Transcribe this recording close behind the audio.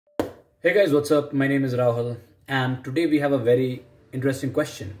Hey guys, what's up? My name is Rahul, and today we have a very interesting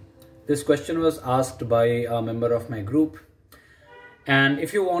question. This question was asked by a member of my group. And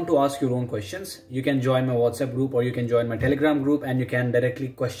if you want to ask your own questions, you can join my WhatsApp group or you can join my Telegram group and you can directly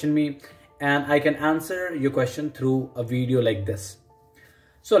question me and I can answer your question through a video like this.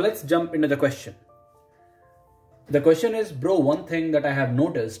 So let's jump into the question. The question is, bro, one thing that I have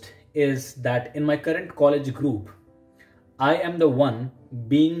noticed is that in my current college group, I am the one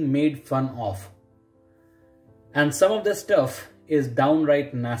being made fun of. And some of the stuff is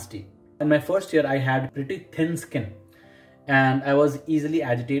downright nasty. In my first year, I had pretty thin skin and I was easily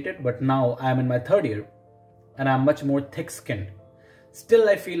agitated, but now I'm in my third year and I'm much more thick-skinned. Still,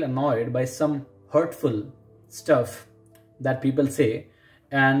 I feel annoyed by some hurtful stuff that people say,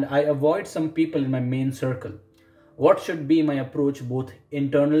 and I avoid some people in my main circle. What should be my approach both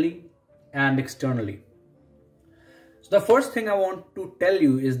internally and externally? So the first thing I want to tell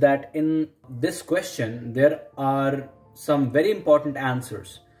you is that in this question, there are some very important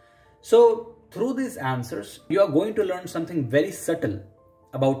answers. So through these answers, you are going to learn something very subtle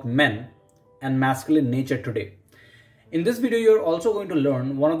about men and masculine nature today. In this video, you're also going to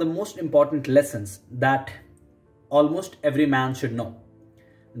learn one of the most important lessons that almost every man should know.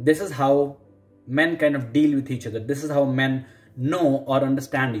 This is how men kind of deal with each other. This is how men know or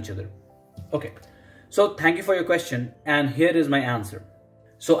understand each other. Okay, so thank you for your question, and here is my answer.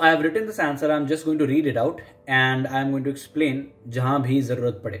 So I have written this answer. I'm just going to read it out and I'm going to explain jahan bhi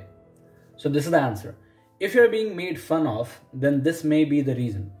zarurat pade. So this is the answer. If you're being made fun of, then this may be the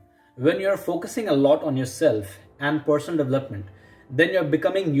reason. When you're focusing a lot on yourself and personal development, then you're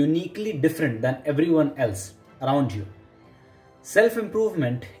becoming uniquely different than everyone else around you.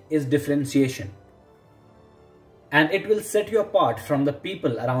 Self-improvement is differentiation, and it will set you apart from the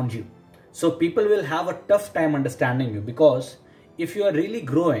people around you. So people will have a tough time understanding you, because if you are really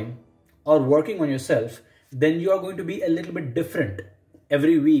growing or working on yourself, then you are going to be a little bit different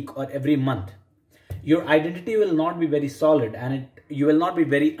every week or every month. Your identity will not be very solid, and you will not be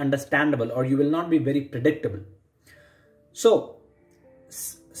very understandable, or you will not be very predictable. So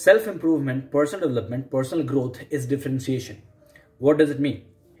self-improvement, personal development, personal growth is differentiation. What does it mean?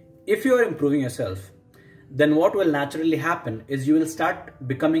 If you are improving yourself, then what will naturally happen is you will start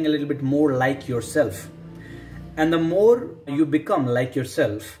becoming a little bit more like yourself. And the more you become like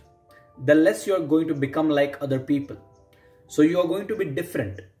yourself, the less you are going to become like other people. So you are going to be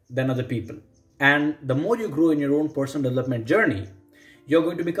different than other people. And the more you grow in your own personal development journey, you're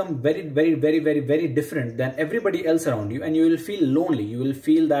going to become very, very, very, very, very different than everybody else around you. And you will feel lonely. You will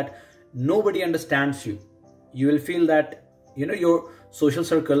feel that nobody understands you. You will feel that, your social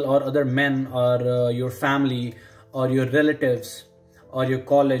circle or other men or your family or your relatives or your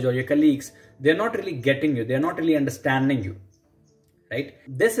college or your colleagues, they're not really getting you. They're not really understanding you, right?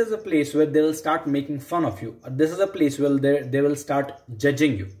 This is a place where they will start making fun of you. This is a place where they will start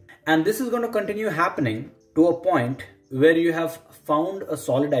judging you. And this is going to continue happening to a point where you have found a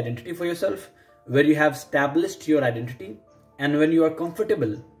solid identity for yourself, where you have established your identity, and when you are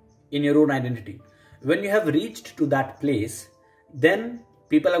comfortable in your own identity. When you have reached to that place, then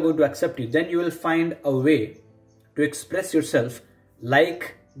people are going to accept you. Then you will find a way to express yourself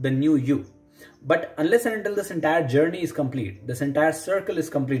like the new you. But unless and until this entire journey is complete, this entire circle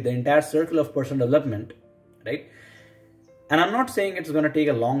is complete, the entire circle of personal development, right? And I'm not saying it's going to take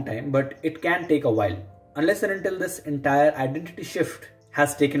a long time, but it can take a while. Unless and until this entire identity shift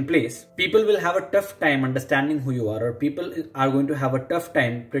has taken place, people will have a tough time understanding who you are, or people are going to have a tough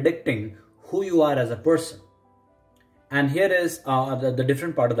time predicting who you are as a person. And here is the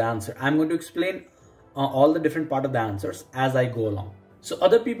different part of the answer. I'm going to explain all the different part of the answers as I go along. So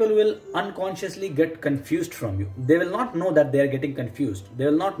other people will unconsciously get confused from you. They will not know that they are getting confused. They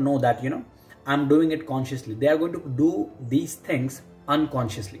will not know that, I'm doing it consciously. They are going to do these things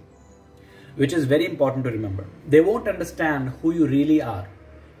unconsciously, which is very important to remember. They won't understand who you really are.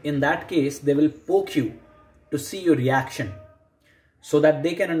 In that case, they will poke you to see your reaction, so that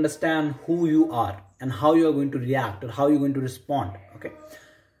they can understand who you are and how you are going to react or how you're going to respond, okay?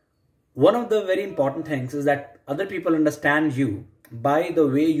 One of the very important things is that other people understand you by the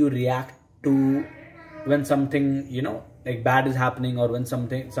way you react to when something, like bad is happening, or when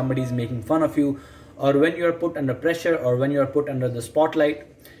somebody is making fun of you, or when you are put under pressure, or when you are put under the spotlight.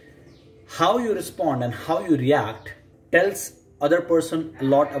 How you respond and how you react tells other person a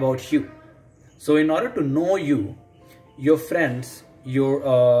lot about you. So in order to know you, your friends,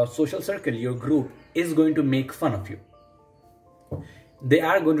 your social circle, your group is going to make fun of you. They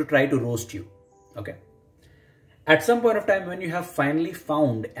are going to try to roast you, okay? At some point of time, when you have finally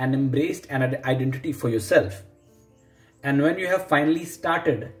found and embraced an identity for yourself, and when you have finally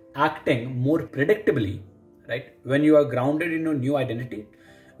started acting more predictably, right? When you are grounded in your new identity,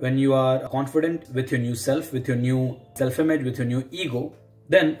 when you are confident with your new self, with your new self-image, with your new ego,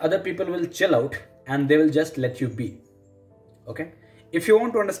 then other people will chill out and they will just let you be. Okay? If you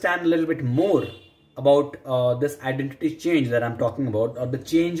want to understand a little bit more about this identity change that I'm talking about, or the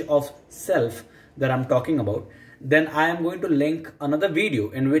change of self that I'm talking about, then I am going to link another video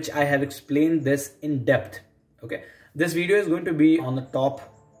in which I have explained this in depth. Okay? This video is going to be on the top,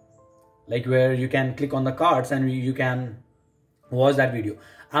 like where you can click on the cards and you can watch that video.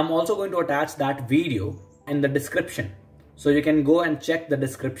 I'm also going to attach that video in the description. So you can go and check the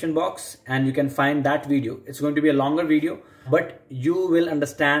description box and you can find that video. It's going to be a longer video, but you will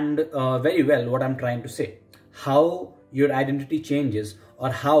understand very well what I'm trying to say. How your identity changes, or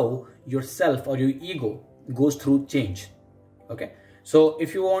how yourself or your ego goes through change. Okay. So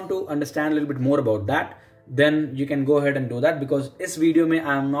if you want to understand a little bit more about that, then you can go ahead and do that, because this video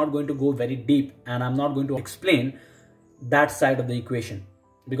I am not going to go very deep and I'm not going to explain that side of the equation,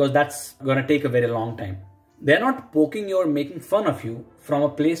 because that's going to take a very long time. They're not poking you or making fun of you from a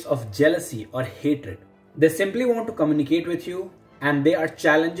place of jealousy or hatred. They simply want to communicate with you, and they are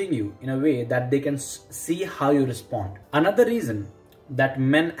challenging you in a way that they can see how you respond. Another reason that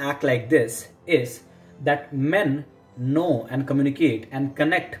men act like this is that men know and communicate and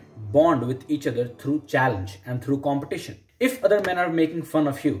connect, bond with each other through challenge and through competition. If other men are making fun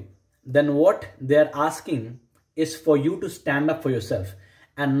of you, then what they're asking is for you to stand up for yourself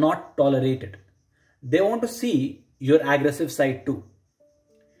and not tolerate it. They want to see your aggressive side too.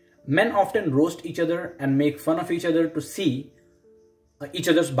 Men often roast each other and make fun of each other to see each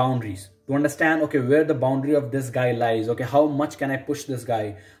other's boundaries, to understand, okay, where the boundary of this guy lies. Okay, how much can I push this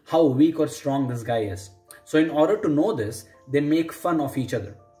guy? How weak or strong this guy is. So in order to know this, they make fun of each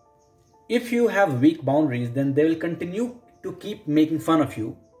other. If you have weak boundaries, then they will continue to keep making fun of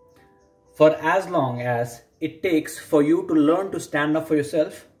you for as long as it takes for you to learn to stand up for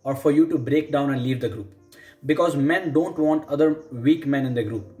yourself, or for you to break down and leave the group. Because men don't want other weak men in the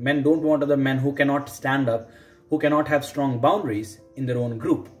group. Men don't want other men who cannot stand up, who cannot have strong boundaries in their own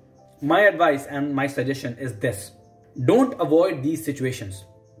group. My advice and my suggestion is this: don't avoid these situations.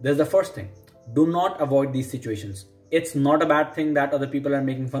 That's the first thing. Do not avoid these situations. It's not a bad thing that other people are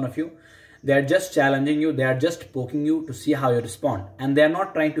making fun of you. They are just challenging you. They are just poking you to see how you respond. And they are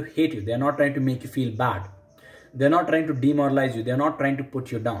not trying to hate you. They are not trying to make you feel bad. They're not trying to demoralize you. They're not trying to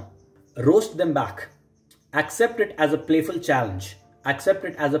put you down. Roast them back. Accept it as a playful challenge. Accept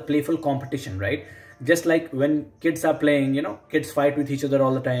it as a playful competition, right? Just like when kids are playing, kids fight with each other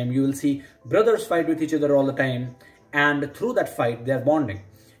all the time. You will see brothers fight with each other all the time. And through that fight, they're bonding.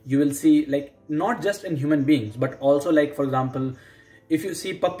 You will see, like, not just in human beings, but also, like, for example, if you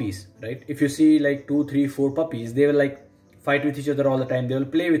see puppies, right? If you see like 2, 3, 4 puppies, they will like fight with each other all the time. They will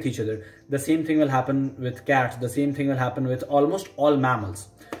play with each other. The same thing will happen with cats. The same thing will happen with almost all mammals.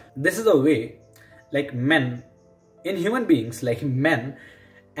 This is a way, like, men, in human beings, like men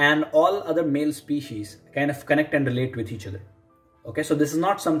and all other male species kind of connect and relate with each other. Okay, so this is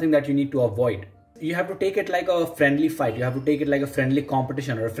not something that you need to avoid. You have to take it like a friendly fight. You have to take it like a friendly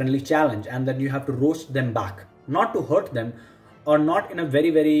competition or a friendly challenge, and then you have to roast them back. Not to hurt them, or not in a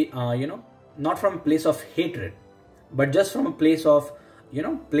very, very, not from a place of hatred, but just from a place of,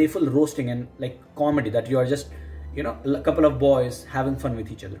 playful roasting and like comedy, that you are just, a couple of boys having fun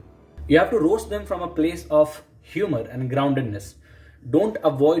with each other. You have to roast them from a place of humor and groundedness. Don't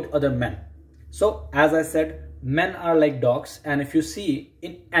avoid other men. So as I said, men are like dogs, and if you see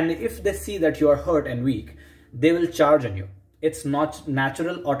it, and if they see that you are hurt and weak, they will charge on you. It's not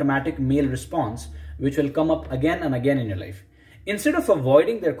natural, automatic male response, which will come up again and again in your life. Instead of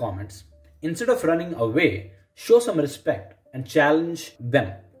avoiding their comments, instead of running away, show some respect and challenge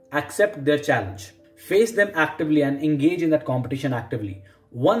them. Accept their challenge. Face them actively and engage in that competition actively.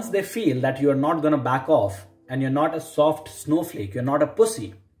 Once they feel that you are not going to back off and you're not a soft snowflake, you're not a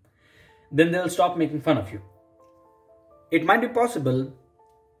pussy, then they'll stop making fun of you. It might be possible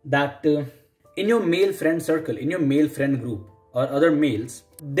that in your male friend circle, in your male friend group or other males,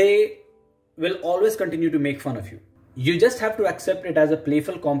 they will always continue to make fun of you. You just have to accept it as a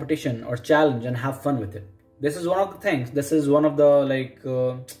playful competition or challenge and have fun with it. This is one of the things, this is one of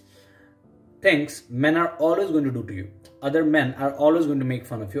the things men are always going to do to you. Other men are always going to make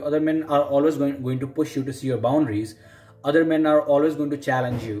fun of you. Other men are always going to push you to see your boundaries. Other men are always going to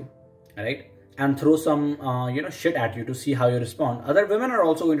challenge you, right? And throw some, shit at you to see how you respond. Other women are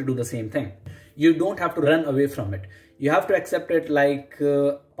also going to do the same thing. You don't have to run away from it. You have to accept it like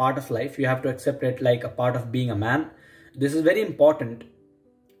part of life. You have to accept it like a part of being a man. This is very important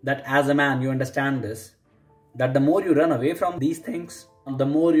that as a man, you understand this, that the more you run away from these things, the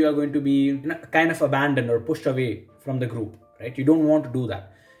more you are going to be kind of abandoned or pushed away from the group, right? You don't want to do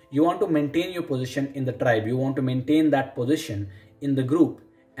that. You want to maintain your position in the tribe. You want to maintain that position in the group,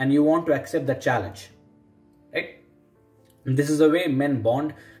 and you want to accept that challenge, right? And this is the way men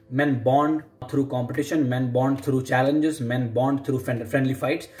bond. Men bond through competition, men bond through challenges, men bond through friendly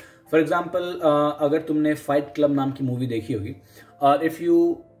fights. For example, अगर तुमने Fight Club नाम की movie देखी होगी, if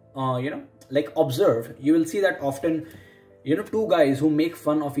you like observe, you will see that often, two guys who make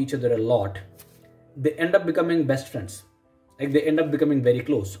fun of each other a lot, they end up becoming best friends. Like they end up becoming very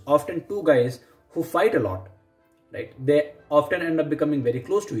close. Often two guys who fight a lot, right? They often end up becoming very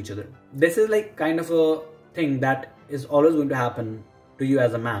close to each other. This is like kind of a thing that is always going to happen to you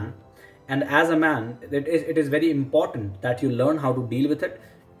as a man. And as a man, it is very important that you learn how to deal with it.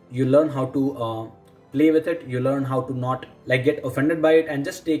 You learn how to play with it. You learn how to not like get offended by it and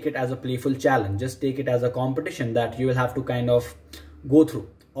just take it as a playful challenge. Just take it as a competition that you will have to kind of go through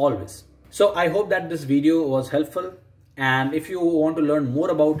always. So I hope that this video was helpful. And if you want to learn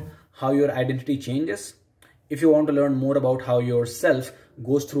more about how your identity changes, if you want to learn more about how yourself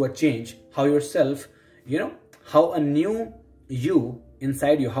goes through a change, how yourself, how a new you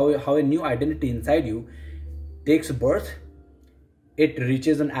inside you, how a new identity inside you takes birth, it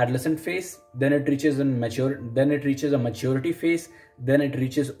reaches an adolescent phase, then it reaches a maturity phase, then it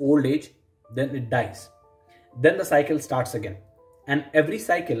reaches old age, then it dies. Then the cycle starts again. And every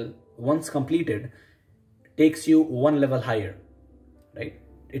cycle, once completed, takes you one level higher, right?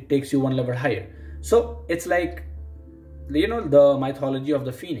 It takes you one level higher. So it's like, the mythology of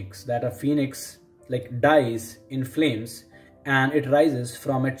the phoenix, that a phoenix like dies in flames and it rises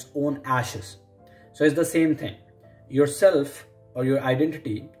from its own ashes. So it's the same thing. Yourself or your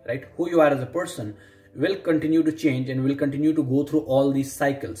identity, right? Who you are as a person will continue to change and will continue to go through all these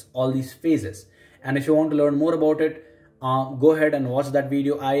cycles, all these phases. And if you want to learn more about it, go ahead and watch that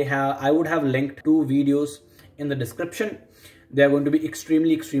video. I would have linked 2 videos in the description. They are going to be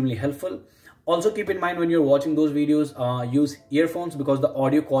extremely helpful. Also keep in mind when you're watching those videos, use earphones because the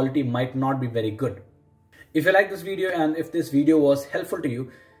audio quality might not be very good. If you like this video and if this video was helpful to you,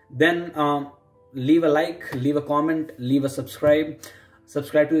 then leave a like, leave a comment, leave a subscribe to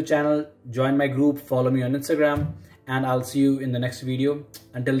the channel, join my group, follow me on Instagram, and I'll see you in the next video.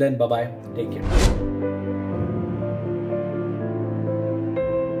 Until then, bye-bye. Take care.